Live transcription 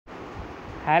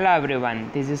Hello everyone,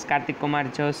 this is Karthik Kumar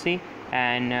Joshi,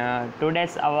 and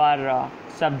today's our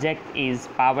subject is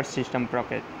power system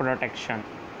protection.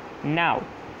 Now,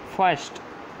 first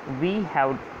we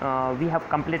have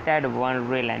completed one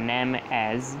relay named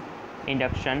as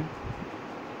induction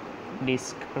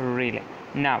disc relay.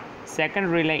 Now, second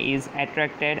relay is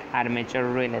attracted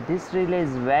armature relay. This relay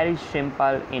is very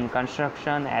simple in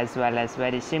construction as well as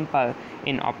very simple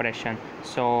in operation.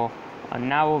 So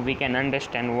now we can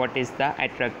understand what is the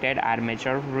attracted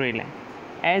armature relay.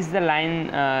 As the line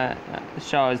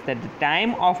shows that the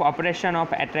time of operation of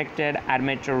attracted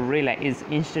armature relay is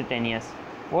instantaneous.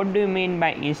 What do you mean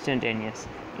by instantaneous?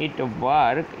 It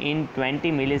work in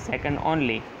 20 millisecond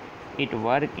only. It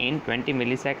work in 20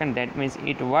 millisecond, that means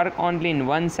it work only in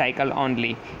one cycle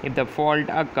only. If the fault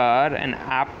occur and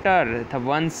after the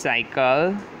one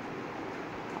cycle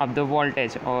of the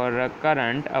voltage or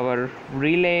current, our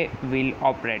relay will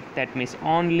operate. That means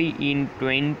only in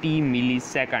 20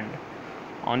 millisecond.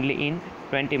 Only in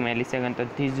 20 millisecond. So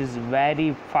this is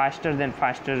very faster than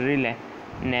faster relay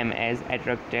named as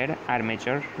attracted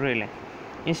armature relay.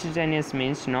 Instantaneous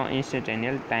means no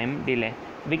instantaneous time delay.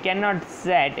 We cannot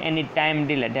set any time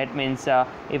delay. That means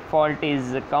if fault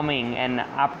is coming and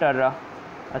after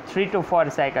 3 to 4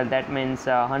 cycle, that means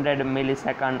 100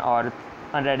 millisecond or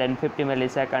 150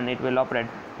 millisecond it will operate,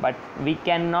 but we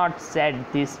cannot set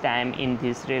this time in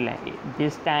this relay.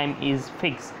 This time is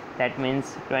fixed, that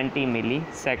means 20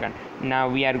 millisecond. Now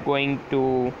we are going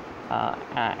to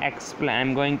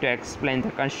I'm going to explain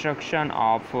the construction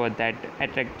of that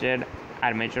attracted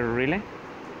armature relay.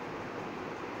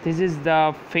 This is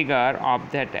the figure of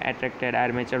that attracted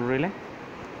armature relay.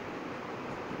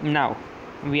 Now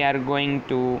we are going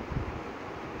to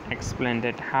explain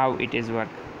that how it is work.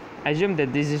 Assume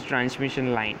that this is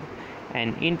transmission line,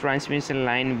 and in transmission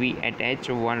line we attach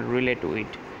one relay to it.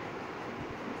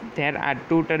 There are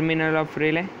two terminal of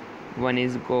relay. One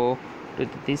is go to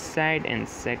this side and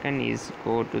second is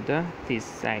go to this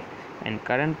side, and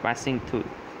current passing through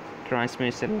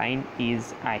transmission line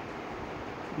is I.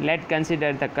 Let's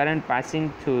consider the current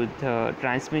passing through the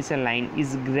transmission line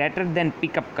is greater than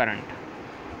pickup current.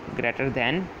 Greater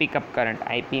than pickup current.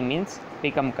 IP means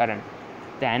pickup current.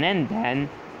 Then and then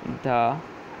the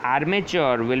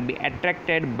armature will be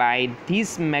attracted by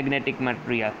this magnetic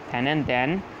material. Then and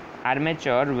then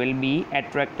armature will be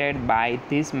attracted by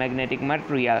this magnetic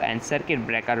material and circuit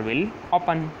breaker will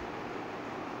open.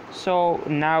 So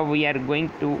now we are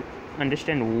going to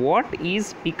understand what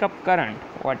is pickup current.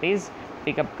 What is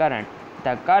pickup current?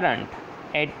 The current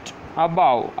at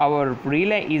above our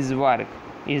relay is work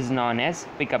is known as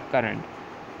pickup current.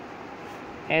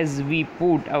 As we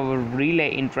put our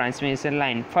relay in transmission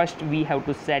line, first we have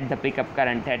to set the pickup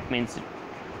current. That means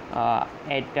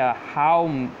at how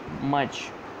much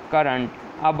current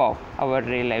above our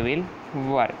relay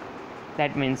will work.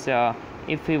 That means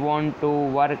if we want to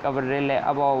work our relay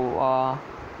above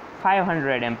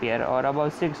 500 ampere or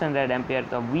above 600 ampere,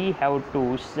 so we have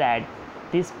to set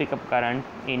this pickup current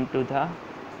into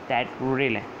that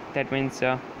relay. That means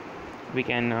we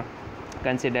can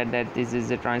consider that this is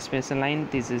the transmission line,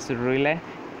 this is a relay,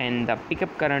 and the pickup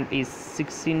current is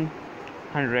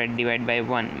 1600 divided by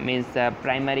 1, means the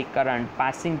primary current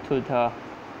passing through the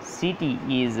CT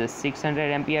is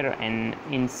 600 ampere and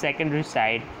in secondary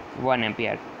side 1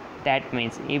 ampere. That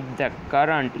means if the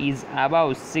current is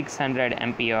above 600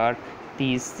 ampere,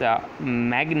 this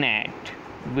magnet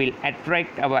will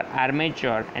attract our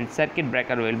armature and circuit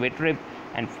breaker will be tripped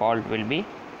and fault will be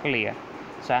clear.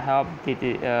 So I hope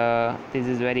this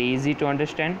is very easy to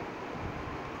understand.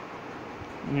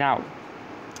 Now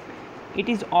it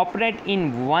is operate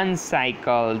in one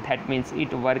cycle, that means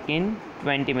it work in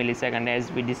 20 millisecond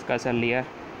as we discussed earlier.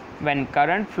 When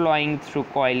current flowing through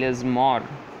coil is more,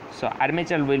 so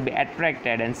armature will be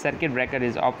attracted and circuit breaker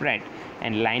is operate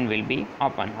and line will be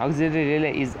open. Auxiliary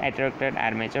relay is attracted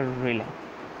armature relay.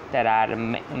 There are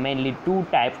mainly two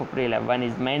types of relay. One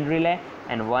is main relay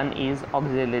and one is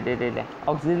auxiliary relay.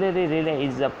 Auxiliary relay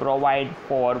is a provide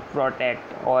for protect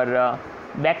or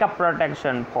backup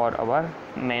protection for our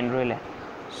main relay.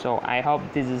 So I hope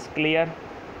this is clear.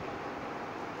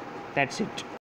 That's it.